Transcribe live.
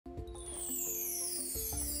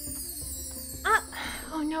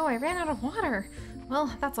Oh no, I ran out of water.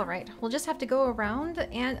 Well, that's all right. We'll just have to go around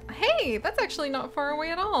and hey, that's actually not far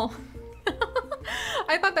away at all.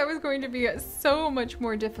 I thought that was going to be so much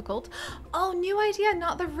more difficult. Oh, new idea,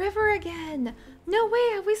 not the river again. No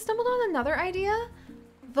way, have we stumbled on another idea?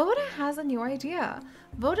 Voda has a new idea.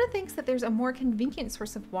 Voda thinks that there's a more convenient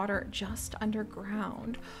source of water just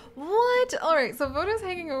underground. What? All right, so Voda's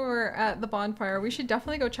hanging over at the bonfire. We should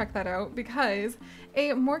definitely go check that out because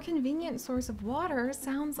a more convenient source of water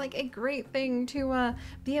sounds like a great thing to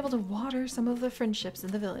be able to water some of the friendships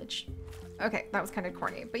in the village. Okay, that was kind of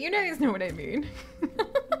corny, but you guys know what I mean.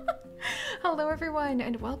 Hello everyone,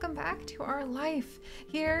 and welcome back to our life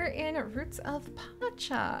here in Roots of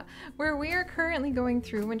Pacha, where we are currently going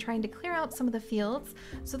through and trying to clear out some of the fields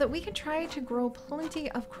so that we can try to grow plenty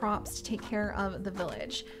of crops to take care of the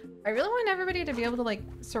village. I really want everybody to be able to like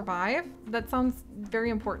survive. That sounds very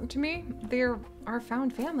important to me. They're our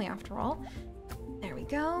found family after all. There we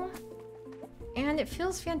go. And it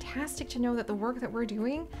feels fantastic to know that the work that we're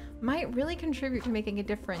doing might really contribute to making a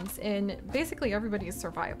difference in basically everybody's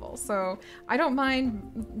survival. So I don't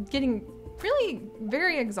mind getting really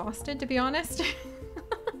very exhausted, to be honest,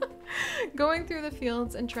 going through the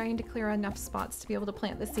fields and trying to clear enough spots to be able to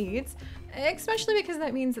plant the seeds, especially because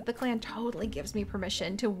that means that the clan totally gives me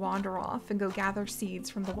permission to wander off and go gather seeds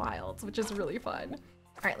from the wilds, which is really fun.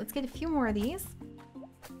 All right, let's get a few more of these.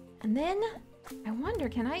 And then I wonder,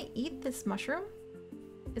 can I eat this mushroom?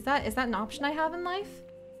 Is that an option I have in life?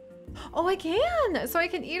 Oh, I can! So I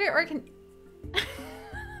can eat it or I can...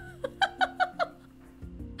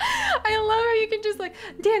 I love how you can just like,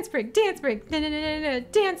 dance break, na na na na,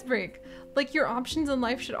 dance break. Like your options in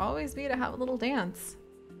life should always be to have a little dance.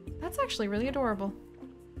 That's actually really adorable.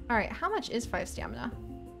 All right, how much is 5 stamina?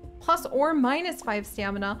 Plus or minus 5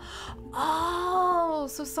 stamina. Oh,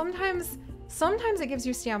 so sometimes it gives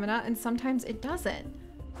you stamina and sometimes it doesn't.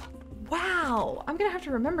 Wow, I'm gonna have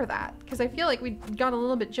to remember that because I feel like we got a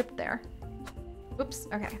little bit gypped there. Oops,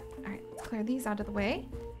 okay. All right, let's clear these out of the way.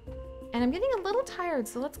 And I'm getting a little tired,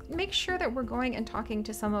 so let's make sure that we're going and talking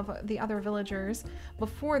to some of the other villagers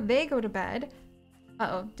before they go to bed.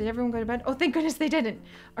 Uh-oh, did everyone go to bed? Oh, thank goodness they didn't.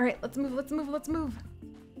 All right, let's move, let's move, let's move.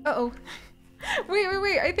 Uh-oh.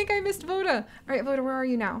 wait, I think I missed Voda. All right, Voda, where are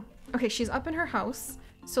you now? Okay, she's up in her house.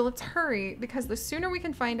 So let's hurry because the sooner we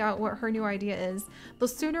can find out what her new idea is, the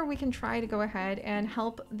sooner we can try to go ahead and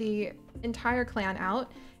help the entire clan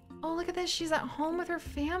out. Oh, look at this. She's at home with her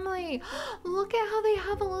family. Look at how they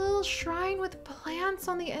have a little shrine with plants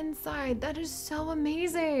on the inside. That is so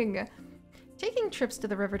amazing. Taking trips to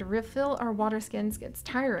the river to refill our water skins gets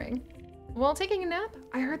tiring. While taking a nap,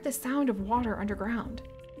 I heard the sound of water underground.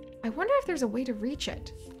 I wonder if there's a way to reach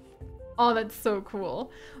it. Oh, that's so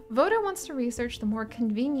cool. Voda wants to research the more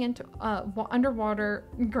convenient underground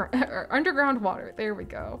water. There we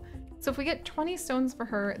go. So if we get 20 stones for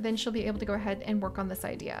her, then she'll be able to go ahead and work on this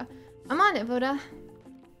idea. I'm on it, Voda.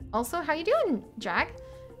 Also, how you doing, Jack?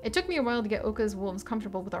 It took me a while to get Oka's wolves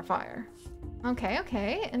comfortable with our fire.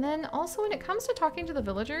 Okay. And then also when it comes to talking to the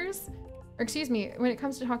villagers, or excuse me, when it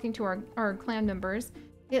comes to talking to our clan members,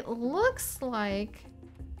 it looks like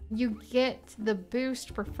you get the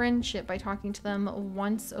boost for friendship by talking to them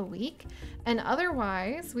once a week. And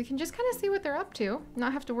otherwise, we can just kind of see what they're up to,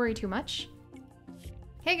 not have to worry too much.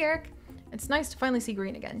 Hey, Garrick. It's nice to finally see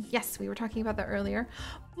green again. Yes, we were talking about that earlier.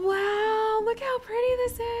 Wow, look how pretty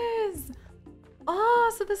this is.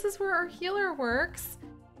 Oh, so this is where our healer works.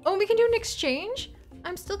 Oh, we can do an exchange?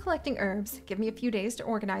 I'm still collecting herbs. Give me a few days to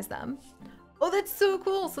organize them. Oh, that's so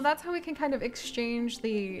cool. So that's how we can kind of exchange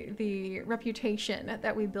the reputation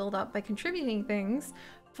that we build up by contributing things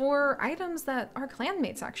for items that our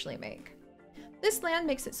clanmates actually make. This land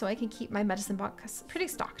makes it so I can keep my medicine box pretty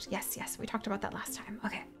stocked. Yes, we talked about that last time.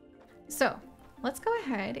 Okay, so let's go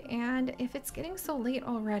ahead, and if it's getting so late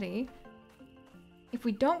already, if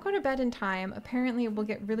we don't go to bed in time, apparently we'll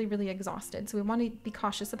get really, really exhausted. So we want to be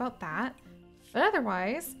cautious about that. But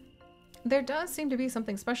otherwise, there does seem to be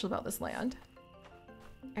something special about this land.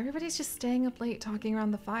 Everybody's just staying up late talking around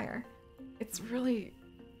the fire. It's really,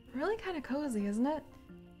 really kind of cozy, isn't it?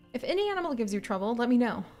 If any animal gives you trouble, let me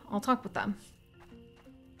know. I'll talk with them.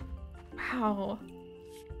 Wow.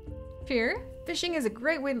 Fear, fishing is a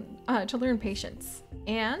great way to learn patience.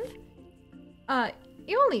 And,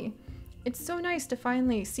 Ioli, it's so nice to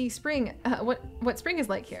finally see spring, what spring is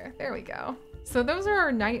like here. There we go. So those are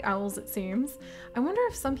our night owls, it seems. I wonder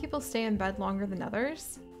if some people stay in bed longer than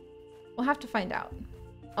others. We'll have to find out.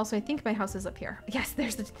 Also, I think my house is up here. Yes,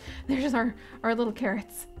 there's our little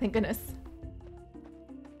carrots. Thank goodness.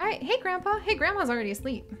 All right, hey Grandpa. Hey, Grandma's already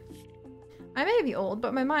asleep. I may be old,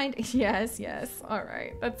 but my mind, yes, yes. All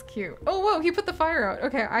right, that's cute. Oh, whoa, he put the fire out.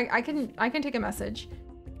 Okay, I can take a message.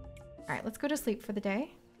 All right, let's go to sleep for the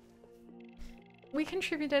day. We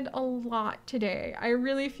contributed a lot today. I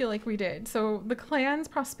really feel like we did. So the clan's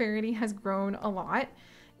prosperity has grown a lot.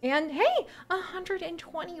 And hey,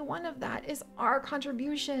 121 of that is our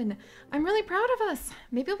contribution. I'm really proud of us.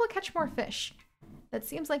 Maybe we'll catch more fish. That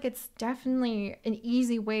seems like it's definitely an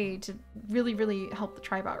easy way to really, really help the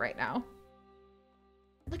tribe out right now.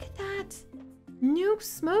 Look at that. New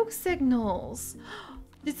smoke signals.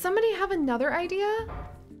 Did somebody have another idea?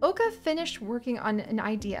 Oka finished working on an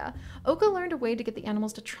idea. Oka learned a way to get the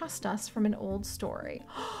animals to trust us from an old story.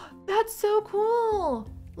 That's so cool.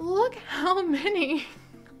 Look how many.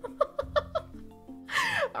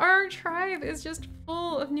 Our tribe is just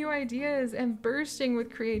full of new ideas and bursting with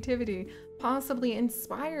creativity, possibly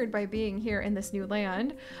inspired by being here in this new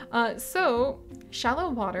land. So, shallow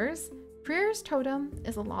waters, Prayer's totem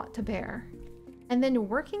is a lot to bear. And then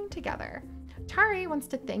working together. Tari wants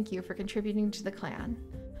to thank you for contributing to the clan.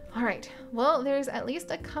 All right, well, there's at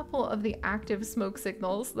least a couple of the active smoke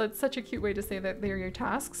signals. That's such a cute way to say that they're your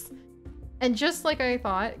tasks. And just like I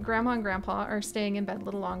thought, Grandma and Grandpa are staying in bed a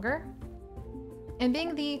little longer. And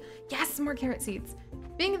being the, yes, more carrot seeds.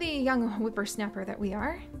 Being the young whippersnapper that we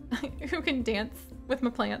are, who can dance with my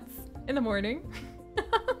plants in the morning.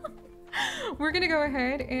 We're gonna go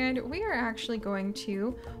ahead and we are actually going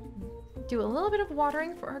to do a little bit of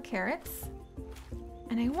watering for our carrots.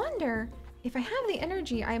 And I wonder if I have the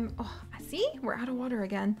energy, oh, see, we're out of water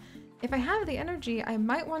again. If I have the energy, I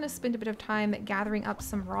might want to spend a bit of time gathering up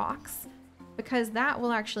some rocks, because that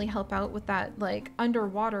will actually help out with that like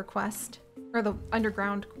underwater quest, or the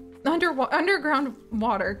underground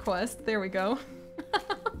water quest. There we go.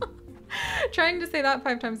 Trying to say that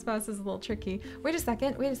 5 times fast is a little tricky. Wait a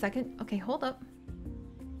second. Okay, hold up.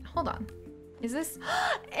 Hold on. Is this?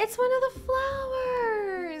 It's one of the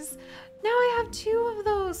flowers. Now I have 2 of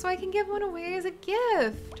those, so I can give one away as a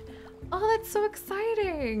gift. Oh, that's so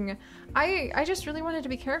exciting. I just really wanted to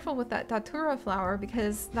be careful with that datura flower,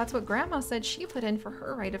 because that's what Grandma said she put in for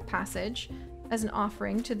her rite of passage as an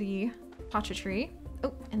offering to the Pacha tree.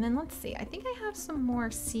 Oh, and then let's see. I think I have some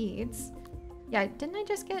more seeds. Yeah, didn't I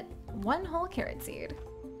just get 1 whole carrot seed?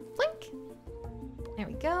 Blink. There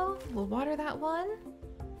we go. We'll water that one.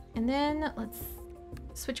 And then let's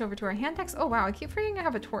switch over to our hand axe. Oh wow, I keep forgetting I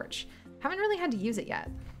have a torch. Haven't really had to use it yet.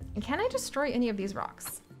 And can I destroy any of these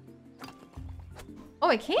rocks? Oh,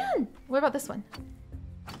 I can! What about this one?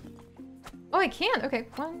 Oh, I can! Okay,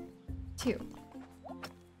 1, 2.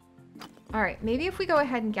 All right, maybe if we go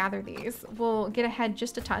ahead and gather these, we'll get ahead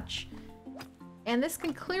just a touch. And this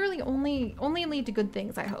can clearly only lead to good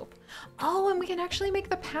things, I hope. Oh, and we can actually make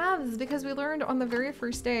the paths, because we learned on the very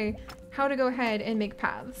first day how to go ahead and make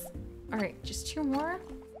paths. All right, just 2 more.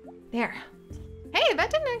 There. Hey, that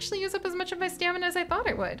didn't actually use up as much of my stamina as I thought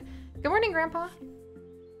it would. Good morning, Grandpa.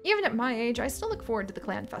 Even at my age, I still look forward to the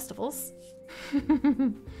clan festivals.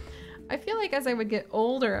 I feel like as I would get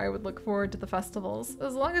older, I would look forward to the festivals,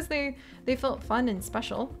 as long as they felt fun and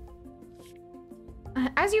special.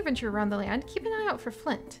 As you venture around the land, keep an eye out for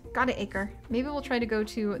flint. Got it, Acre. Maybe we'll try to go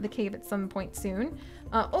to the cave at some point soon.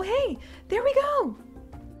 Oh, hey, there we go.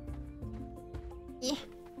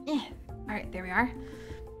 All right, there we are.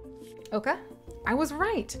 Oka, I was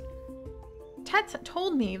right. Tet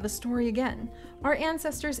told me the story again. Our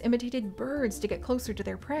ancestors imitated birds to get closer to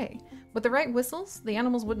their prey. With the right whistles, the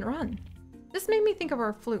animals wouldn't run. This made me think of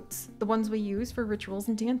our flutes, the ones we use for rituals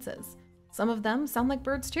and dances. Some of them sound like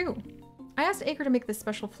birds too. I asked Acre to make this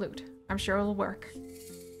special flute. I'm sure it'll work.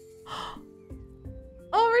 Oh,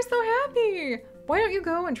 we're so happy! Why don't you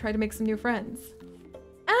go and try to make some new friends?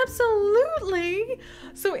 Absolutely!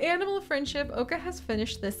 So animal friendship, Oka has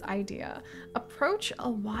finished this idea. Approach a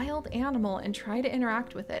wild animal and try to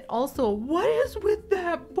interact with it. Also, what is with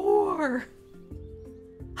that boar?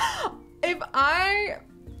 If I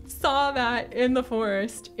saw that in the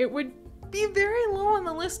forest, it would be very low on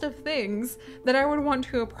the list of things that I would want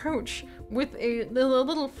to approach with a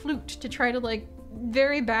little flute to try to like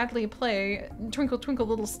very badly play Twinkle Twinkle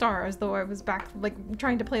Little Star as though I was back like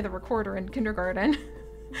trying to play the recorder in kindergarten.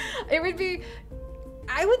 It would be,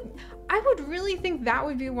 I would really think that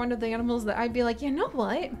would be one of the animals that I'd be like, you know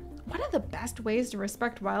what? One of the best ways to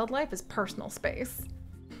respect wildlife is personal space.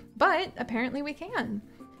 But apparently we can.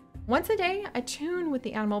 Once a day, attune with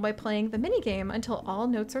the animal by playing the minigame until all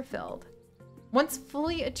notes are filled. Once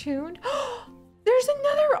fully attuned, there's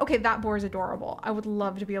another, okay, that boar is adorable. I would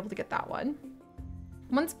love to be able to get that one.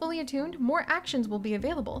 Once fully attuned, more actions will be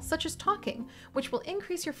available, such as talking, which will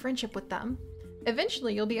increase your friendship with them.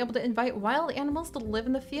 Eventually, you'll be able to invite wild animals to live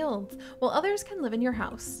in the fields, while others can live in your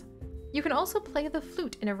house. You can also play the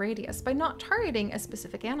flute in a radius by not targeting a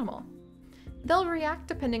specific animal. They'll react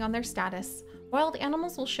depending on their status. Wild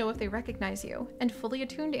animals will show if they recognize you, and fully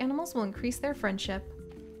attuned animals will increase their friendship.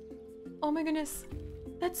 Oh my goodness,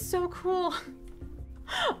 that's so cool.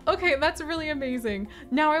 Okay, that's really amazing.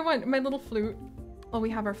 Now I want my little flute. Oh, we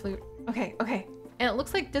have our flute. Okay, okay. And it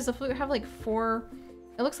looks like, does the flute have like 4?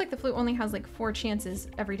 It looks like the flute only has like 4 chances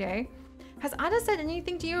every day. Has Ada said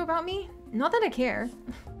anything to you about me? Not that I care.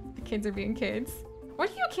 The kids are being kids.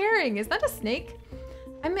 What are you carrying? Is that a snake?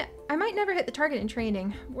 I might never hit the target in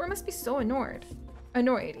training. War must be so annoyed.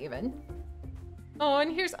 Annoyed, even. Oh,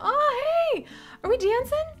 and here's... Oh, hey! Are we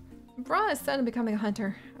dancing? Bra is set on becoming a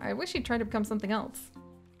hunter. I wish he'd try to become something else.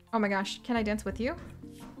 Oh my gosh, can I dance with you?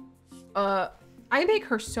 I make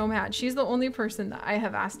her so mad. She's the only person that I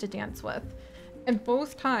have asked to dance with. And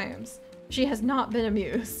both times, she has not been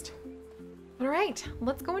amused. All right,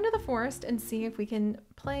 let's go into the forest and see if we can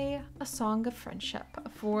play a song of friendship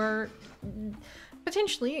for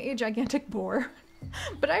potentially a gigantic boar.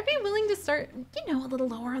 But I'd be willing to start, you know, a little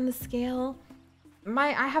lower on the scale.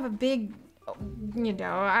 I have a big, you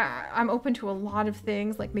know, I'm open to a lot of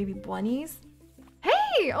things, like maybe bunnies.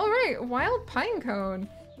 Hey, all right, wild pine cone.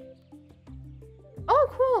 Oh,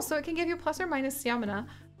 cool, so it can give you plus or minus stamina.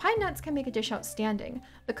 Pine nuts can make a dish outstanding.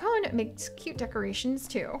 The cone makes cute decorations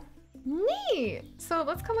too. Neat! So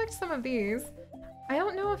let's collect some of these. I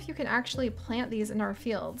don't know if you can actually plant these in our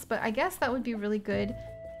fields, but I guess that would be really good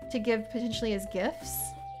to give potentially as gifts.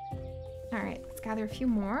 All right, let's gather a few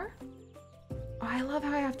more. Oh, I love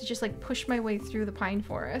how I have to just like push my way through the pine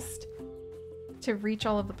forest to reach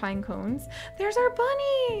all of the pine cones. There's our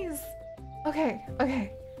bunnies! Okay,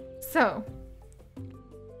 okay, so.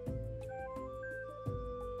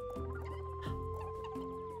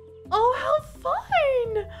 Oh, how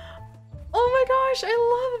fun! Oh my gosh, I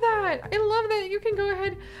love that. I love that you can go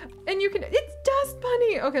ahead and you can, it's Dust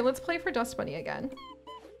Bunny. Okay, let's play for Dust Bunny again.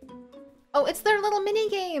 Oh, it's their little mini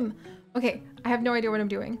game. Okay, I have no idea what I'm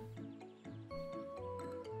doing.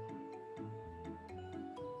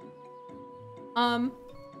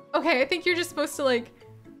 Okay, I think you're just supposed to like,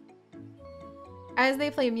 as they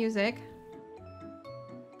play music.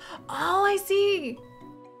 Oh, I see.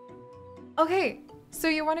 Okay, so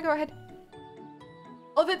you want to go ahead.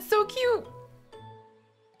 Oh, that's so cute.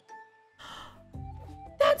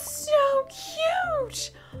 That's so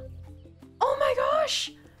cute. Oh my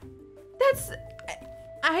gosh.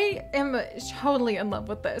 I am totally in love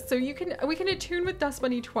with this. So we can attune with Dust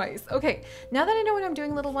Bunny twice. Okay, now that I know what I'm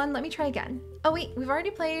doing, little one, let me try again. Oh wait, we've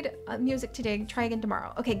already played music today. Try again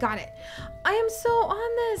tomorrow. Okay, got it. I am so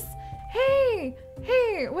on this. Hey,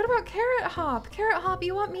 hey, what about Carrot Hop? Carrot Hop,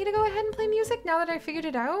 you want me to go ahead and play music now that I figured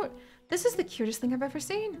it out? This is the cutest thing I've ever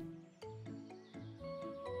seen.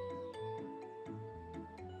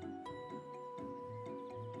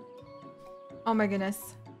 Oh my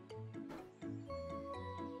goodness.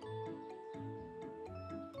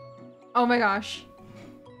 Oh my gosh.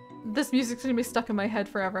 This music's gonna be stuck in my head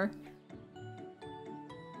forever.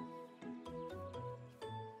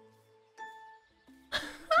 So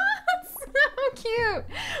cute.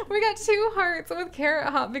 We got 2 hearts with Carrot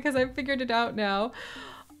Hop because I figured it out now.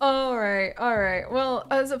 All right. Well,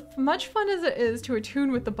 as much fun as it is to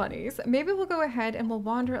attune with the bunnies, maybe we'll go ahead and we'll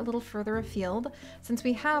wander a little further afield since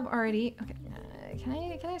we have already.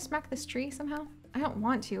 Okay, can I smack this tree somehow? I don't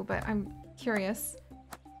want to, but I'm curious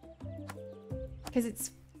because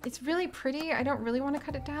it's really pretty. I don't really want to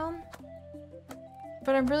cut it down,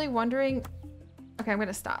 but I'm really wondering. Okay, I'm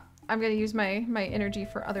gonna stop. I'm gonna use my energy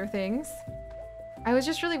for other things. I was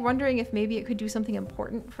just really wondering if maybe it could do something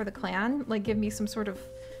important for the clan, like give me some sort of,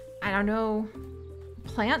 I don't know,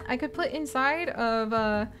 plant I could put inside of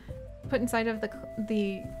the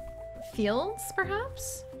fields,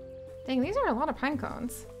 perhaps? Dang, these are a lot of pine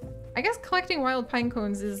cones. I guess collecting wild pine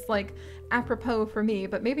cones is like apropos for me,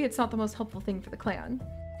 but maybe it's not the most helpful thing for the clan.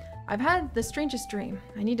 I've had the strangest dream.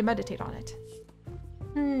 I need to meditate on it.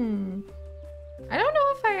 I don't know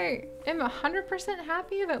if I am 100%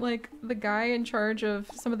 happy that like the guy in charge of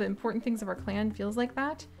some of the important things of our clan feels like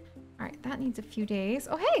that. All right, that needs a few days.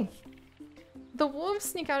 Oh, hey, the wolves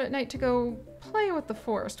sneak out at night to go play with the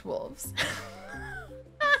forest wolves.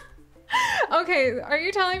 Okay, are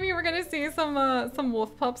you telling me we're gonna see some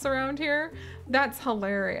wolf pups around here? That's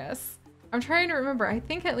hilarious. I'm trying to remember. I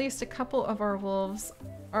think at least a couple of our wolves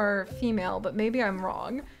are female, but maybe I'm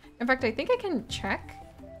wrong. In fact, I think I can check.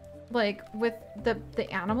 Like with the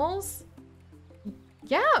animals.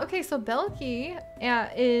 Yeah, okay, so Belky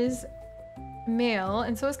is male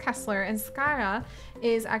and so is Kessler, and Skara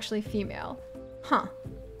is actually female. Huh.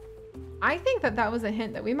 I think that that was a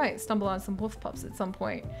hint that we might stumble on some wolf pups at some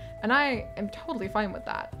point, and I am totally fine with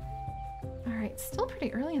that. All right, still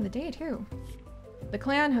pretty early in the day too. The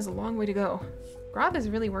clan has a long way to go. Grab is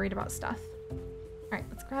really worried about stuff. All right,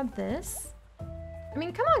 let's grab this. I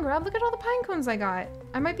mean, come on, Grab, look at all the pine cones I got.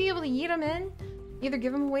 I might be able to yeet them in, either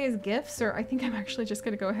give them away as gifts, or I think I'm actually just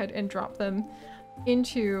gonna go ahead and drop them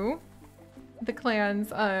into the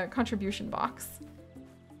clan's contribution box.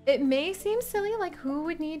 It may seem silly, like who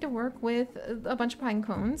would need to work with a bunch of pine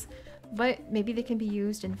cones, but maybe they can be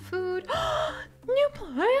used in food. New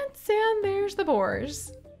plants, and there's the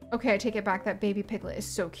boars. Okay, I take it back, that baby piglet is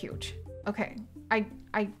so cute. Okay, I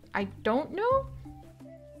don't know.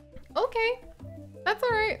 Okay. That's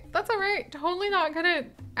all right. That's all right. Totally not gonna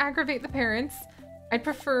aggravate the parents. I'd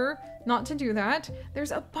prefer not to do that.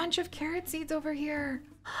 There's a bunch of carrot seeds over here.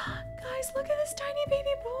 Guys, look at this tiny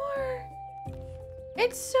baby boar.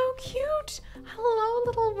 It's so cute. Hello,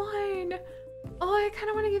 little one. Oh, I kind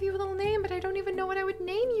of want to give you a little name, but I don't even know what I would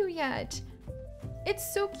name you yet.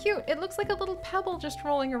 It's so cute. It looks like a little pebble just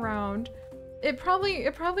rolling around. It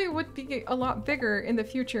probably would be a lot bigger in the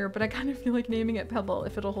future, but I kind of feel like naming it Pebble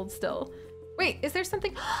if it'll hold still. Wait, is there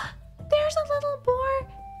something? There's a little boar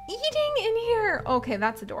eating in here. Okay,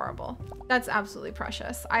 that's adorable. That's absolutely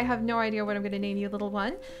precious. I have no idea what I'm gonna name you, little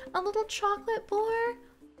one. A little chocolate boar.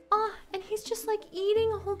 Oh, and he's just like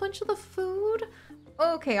eating a whole bunch of the food.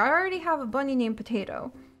 Okay, I already have a bunny named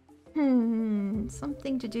Potato.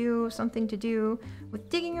 Something to do with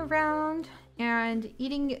digging around and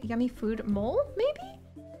eating yummy food. Mole, maybe?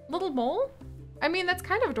 Little mole? I mean, that's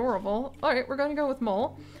kind of adorable. All right, we're gonna go with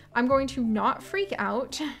mole. I'm going to not freak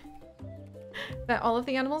out that all of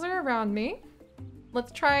the animals are around me.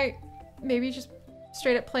 Let's try maybe just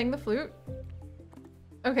straight up playing the flute.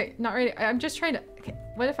 Okay, not ready. I'm just trying to, okay,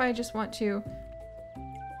 what if I just want to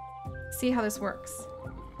see how this works?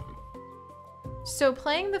 So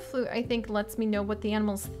playing the flute, I think, lets me know what the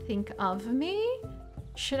animals think of me.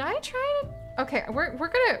 Should I try to? Okay, we're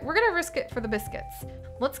gonna risk it for the biscuits.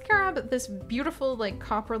 Let's grab this beautiful, like,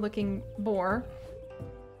 copper-looking boar.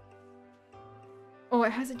 Oh,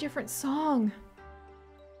 it has a different song.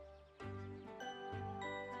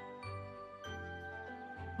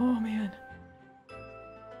 Oh man,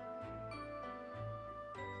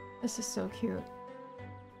 this is so cute.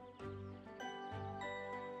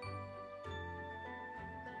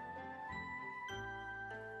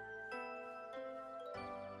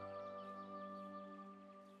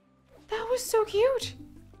 That was so cute.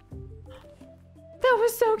 That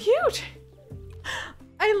was so cute.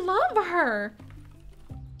 I love her.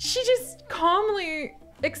 She just calmly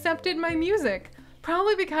accepted my music,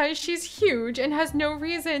 probably because she's huge and has no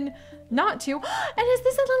reason not to. And is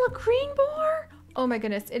this a little green boar? Oh my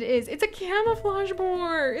goodness, it is. It's a camouflage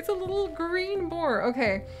boar. It's a little green boar.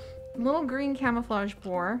 Okay, little green camouflage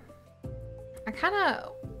boar. I kind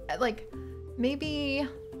of like maybe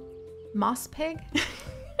moss pig.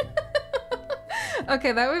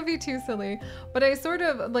 Okay, that would be too silly, but I sort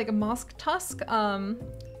of like moss tusk,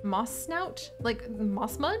 moss snout, like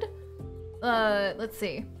moss mud. Let's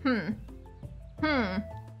see.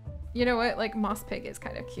 You know what? Like moss pig is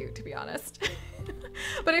kind of cute, to be honest.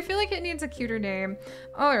 But I feel like it needs a cuter name.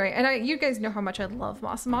 All right, and you guys know how much I love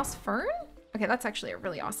moss fern. Okay, that's actually a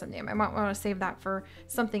really awesome name. I might want to save that for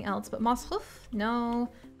something else. But moss hoof?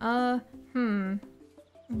 No.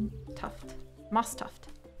 Tuft. Moss tuft.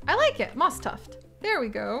 I like it. Moss tuft. There we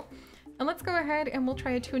go. And let's go ahead and we'll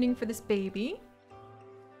try a tuning for this baby.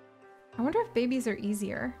 I wonder if babies are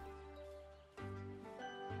easier.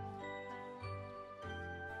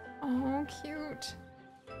 Oh, cute.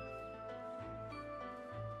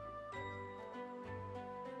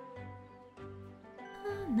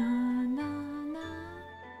 Na, na, na.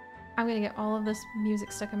 I'm gonna get all of this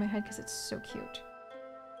music stuck in my head because it's so cute.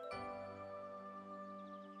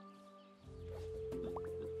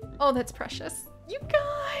 Oh, that's precious. You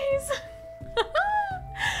guys!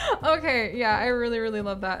 Okay, yeah, I really, really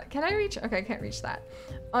love that. Can I reach? Okay, I can't reach that.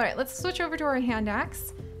 All right, let's switch over to our hand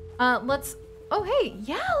axe. Oh, hey,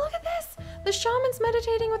 yeah, look at this. The shaman's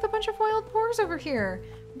meditating with a bunch of wild boars over here.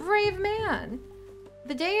 Brave man.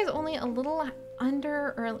 The day is only a little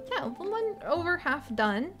under, or yeah, a little over half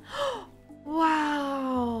done.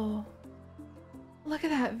 Wow. Look at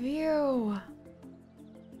that view.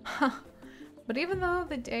 Huh. But even though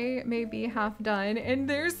the day may be half done, and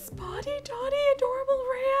there's spotty, dotty, adorable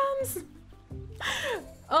rams.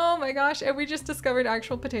 Oh my gosh, and we just discovered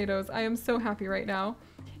actual potatoes. I am so happy right now.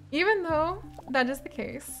 Even though that is the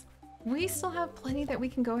case, we still have plenty that we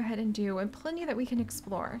can go ahead and do and plenty that we can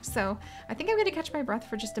explore. So I think I'm gonna catch my breath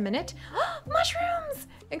for just a minute. Mushrooms!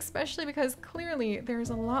 especially because clearly there's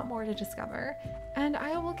a lot more to discover. And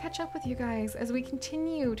I will catch up with you guys as we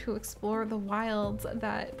continue to explore the wilds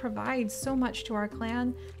that provide so much to our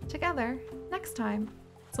clan together next time.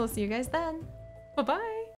 So I'll see you guys then.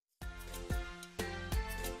 Bye-bye!